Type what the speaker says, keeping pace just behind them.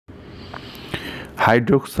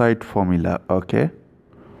hydroxide formula. Okay,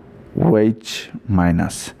 OH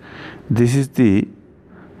minus. This is the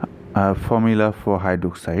formula for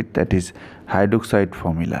hydroxide, that is hydroxide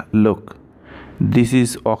formula. Look, this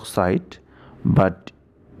is oxide, but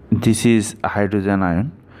this is hydrogen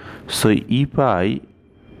ion. So if I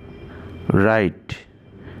write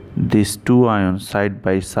these two ions side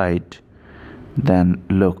by side, then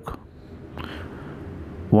look,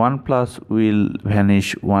 1 plus will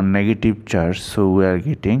vanish 1 negative charge, so we are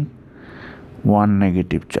getting 1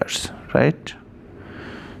 negative charge, right?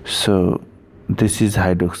 So this is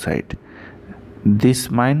hydroxide. This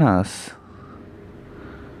minus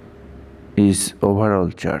is overall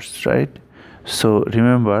charge, right? So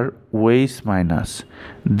remember, OH minus.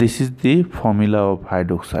 This is the formula of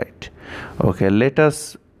hydroxide. Okay, let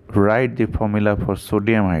us write the formula for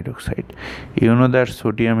sodium hydroxide. You know that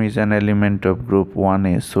sodium is an element of group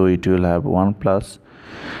 1a, so it will have 1 plus.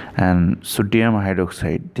 And sodium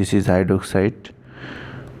hydroxide, this is hydroxide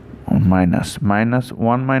minus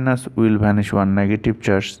 1 minus will vanish 1 negative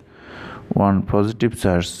charge, 1 positive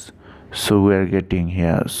charge, so we are getting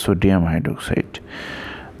here sodium hydroxide.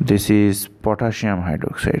 This is potassium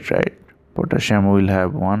hydroxide, right? Potassium will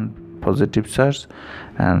have 1 positive charge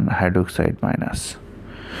and hydroxide minus.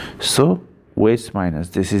 So OH minus,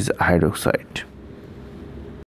 this is hydroxide.